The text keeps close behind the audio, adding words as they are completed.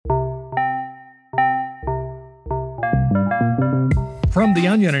From The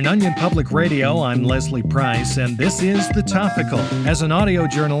Onion and Onion Public Radio, I'm Leslie Price, and this is The Topical. As an audio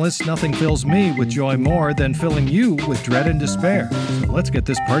journalist, nothing fills me with joy more than filling you with dread and despair. So let's get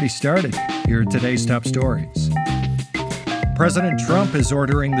this party started. Here are today's top stories. President Trump is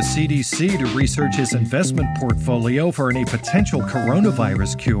ordering the CDC to research his investment portfolio for any potential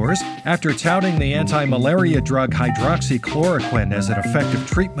coronavirus cures after touting the anti-malaria drug hydroxychloroquine as an effective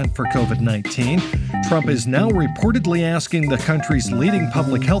treatment for COVID-19. Trump is now reportedly asking the country's leading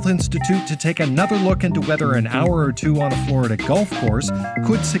public health institute to take another look into whether an hour or two on a Florida golf course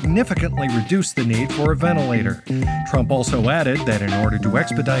could significantly reduce the need for a ventilator. Trump also added that in order to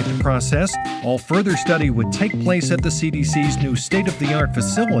expedite the process, all further study would take place at the CDC's new state-of-the-art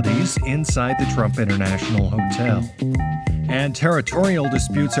facilities inside the Trump International Hotel. And territorial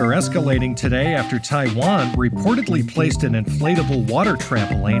disputes are escalating today after Taiwan reportedly placed an inflatable water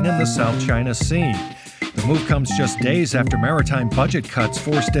trampoline in the South China Sea. The move comes just days after maritime budget cuts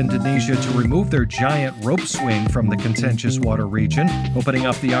forced Indonesia to remove their giant rope swing from the contentious water region, opening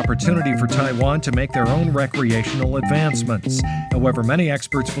up the opportunity for Taiwan to make their own recreational advancements. However, many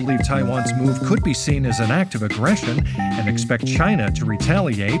experts believe Taiwan's move could be seen as an act of aggression and expect China to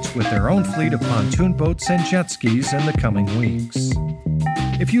retaliate with their own fleet of pontoon boats and jet skis in the coming weeks.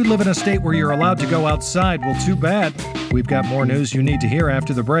 If you live in a state where you're allowed to go outside, well, too bad. We've got more news you need to hear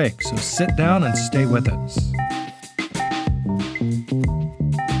after the break, so sit down and stay with us.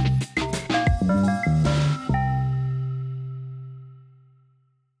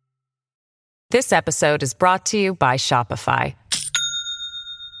 This episode is brought to you by Shopify.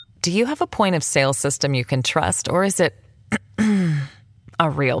 Do you have a point of sale system you can trust, or is it a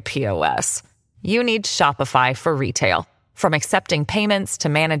real POS? You need Shopify for retail. From accepting payments to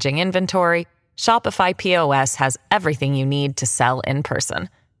managing inventory, Shopify POS has everything you need to sell in person.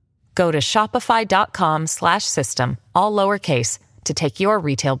 Go to shopify.com/system, all lowercase, to take your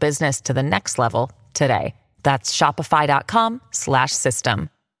retail business to the next level today. That's shopify.com/system.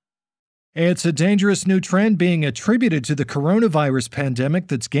 It's a dangerous new trend being attributed to the coronavirus pandemic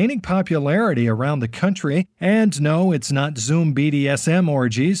that's gaining popularity around the country. And no, it's not Zoom BDSM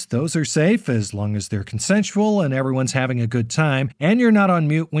orgies. Those are safe as long as they're consensual and everyone's having a good time. And you're not on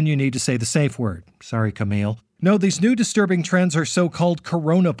mute when you need to say the safe word. Sorry, Camille. No, these new disturbing trends are so-called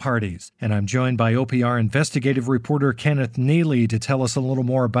corona parties. And I'm joined by OPR investigative reporter Kenneth Neely to tell us a little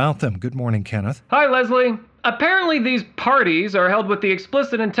more about them. Good morning, Kenneth. Hi, Leslie. Apparently, these parties are held with the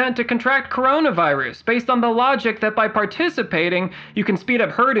explicit intent to contract coronavirus, based on the logic that by participating, you can speed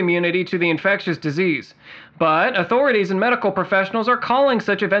up herd immunity to the infectious disease. But authorities and medical professionals are calling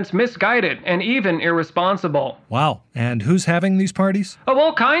such events misguided and even irresponsible. Wow. And who's having these parties? Oh,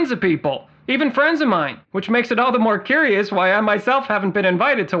 all kinds of people. Even friends of mine, which makes it all the more curious why I myself haven't been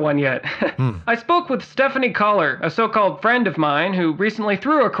invited to one yet. I spoke with Stephanie Collar, a so-called friend of mine who recently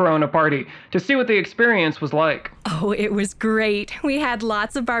threw a corona party, to see what the experience was like. Oh, it was great. We had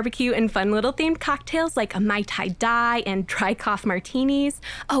lots of barbecue and fun little themed cocktails like a Mai Tai Dai and dry cough martinis.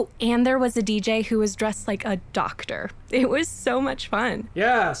 Oh, and there was a DJ who was dressed like a doctor. It was so much fun.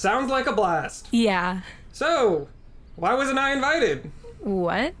 Yeah, sounds like a blast. Yeah. So, why wasn't I invited?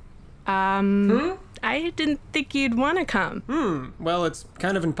 What? I didn't think you'd want to come. Well, it's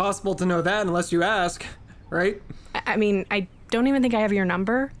kind of impossible to know that unless you ask, right? I mean, I don't even think I have your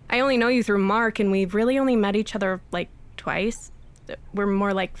number. I only know you through Mark, and we've really only met each other, like, twice. We're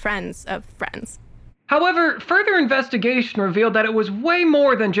more like friends of friends. However, further investigation revealed that it was way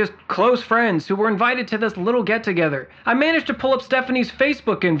more than just close friends who were invited to this little get-together. I managed to pull up Stephanie's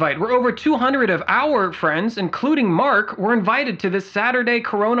Facebook invite, where over 200 of our friends, including Mark, were invited to this Saturday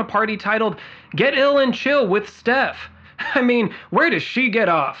Corona party titled Get Ill and Chill with Steph. I mean, where does she get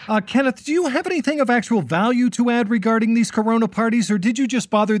off? Kenneth, do you have anything of actual value to add regarding these corona parties, or did you just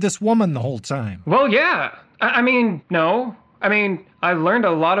bother this woman the whole time? Well, yeah. No. I learned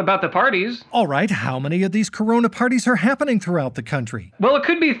a lot about the parties. All right, how many of these corona parties are happening throughout the country? Well, it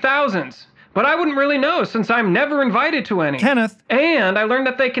could be thousands, but I wouldn't really know since I'm never invited to any. Kenneth. And I learned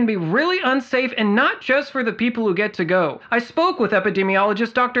that they can be really unsafe and not just for the people who get to go. I spoke with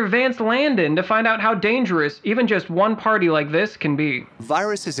epidemiologist Dr. Vance Landon to find out how dangerous even just one party like this can be.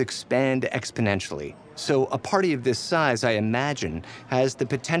 Viruses expand exponentially. So a party of this size, I imagine, has the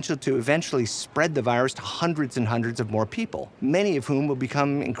potential to eventually spread the virus to hundreds and hundreds of more people, many of whom will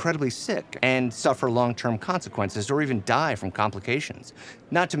become incredibly sick and suffer long-term consequences or even die from complications.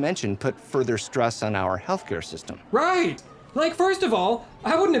 Not to mention put further stress on our healthcare system. Right! Like, first of all,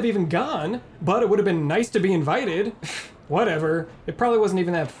 I wouldn't have even gone, but it would have been nice to be invited. Whatever. It probably wasn't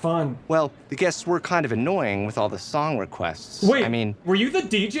even that fun. Well, the guests were kind of annoying with all the song requests. Wait, were you the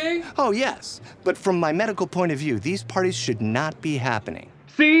DJ? Oh, yes. But from my medical point of view, these parties should not be happening.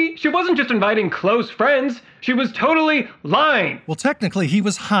 See, she wasn't just inviting close friends. She was totally lying. Well, technically, he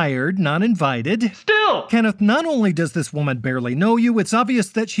was hired, not invited. Still! Kenneth, not only does this woman barely know you, it's obvious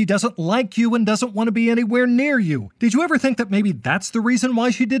that she doesn't like you and doesn't want to be anywhere near you. Did you ever think that maybe that's the reason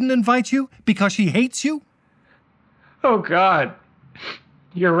why she didn't invite you? Because she hates you? Oh, God.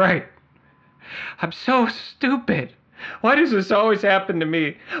 You're right. I'm so stupid. Why does this always happen to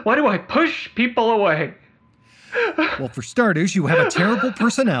me? Why do I push people away? Well, for starters, you have a terrible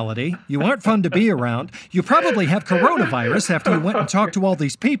personality. You aren't fun to be around. You probably have coronavirus after you went and talked to all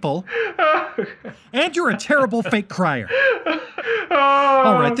these people. And you're a terrible fake crier.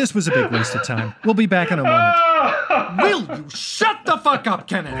 All right, this was a big waste of time. We'll be back in a moment. Will you shut the fuck up,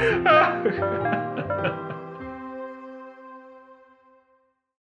 Kenneth?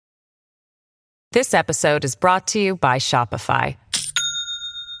 This episode is brought to you by Shopify.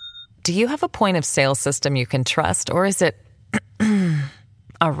 Do you have a point of sale system you can trust, or is it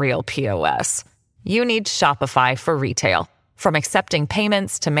a real POS? You need Shopify for retail. From accepting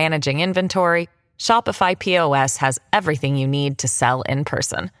payments to managing inventory, Shopify POS has everything you need to sell in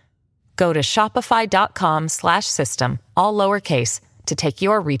person. Go to shopify.com/system, all lowercase, to take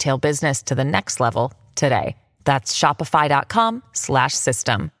your retail business to the next level today. That's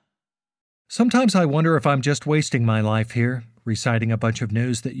shopify.com/system. Sometimes I wonder if I'm just wasting my life here, reciting a bunch of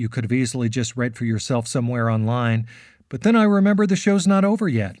news that you could have easily just read for yourself somewhere online. But then I remember the show's not over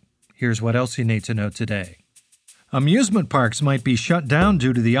yet. Here's what else you need to know today. Amusement parks might be shut down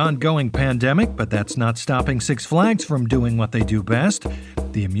due to the ongoing pandemic, but that's not stopping Six Flags from doing what they do best.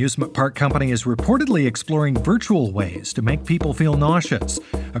 The amusement park company is reportedly exploring virtual ways to make people feel nauseous.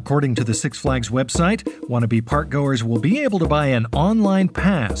 According to the Six Flags website, wannabe parkgoers will be able to buy an online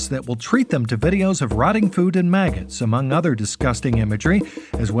pass that will treat them to videos of rotting food and maggots, among other disgusting imagery,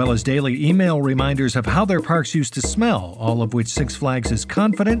 as well as daily email reminders of how their parks used to smell, all of which Six Flags is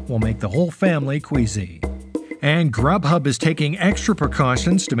confident will make the whole family queasy. And Grubhub is taking extra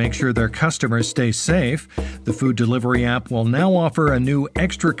precautions to make sure their customers stay safe. The food delivery app will now offer a new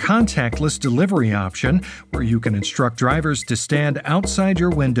extra contactless delivery option where you can instruct drivers to stand outside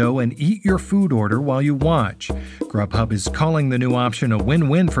your window and eat your food order while you watch. Grubhub is calling the new option a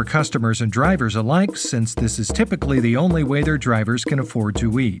win-win for customers and drivers alike, since this is typically the only way their drivers can afford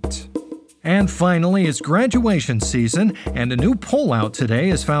to eat. And finally, it's graduation season, and a new poll out today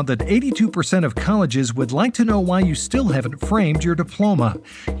has found that 82% of colleges would like to know why you still haven't framed your diploma.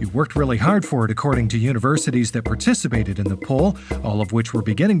 You worked really hard for it, according to universities that participated in the poll, all of which were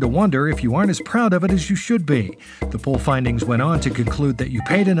beginning to wonder if you aren't as proud of it as you should be. The poll findings went on to conclude that you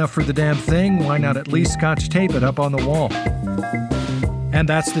paid enough for the damn thing, why not at least Scotch tape it up on the wall? And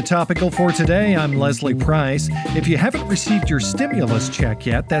that's the Topical for today. I'm Leslie Price. If you haven't received your stimulus check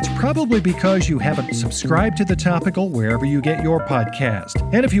yet, that's probably because you haven't subscribed to the Topical wherever you get your podcast.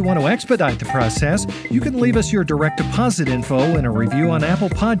 And if you want to expedite the process, you can leave us your direct deposit info and a review on Apple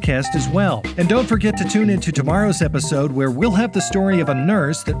Podcast as well. And don't forget to tune into tomorrow's episode, where we'll have the story of a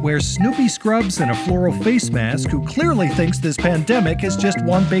nurse that wears Snoopy scrubs and a floral face mask who clearly thinks this pandemic is just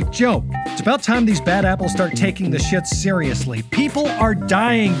one big joke. It's about time these bad apples start taking the shit seriously. People are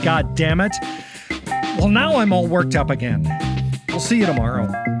dying, goddammit. Well, now I'm all worked up again. We'll see you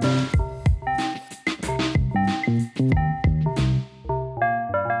tomorrow.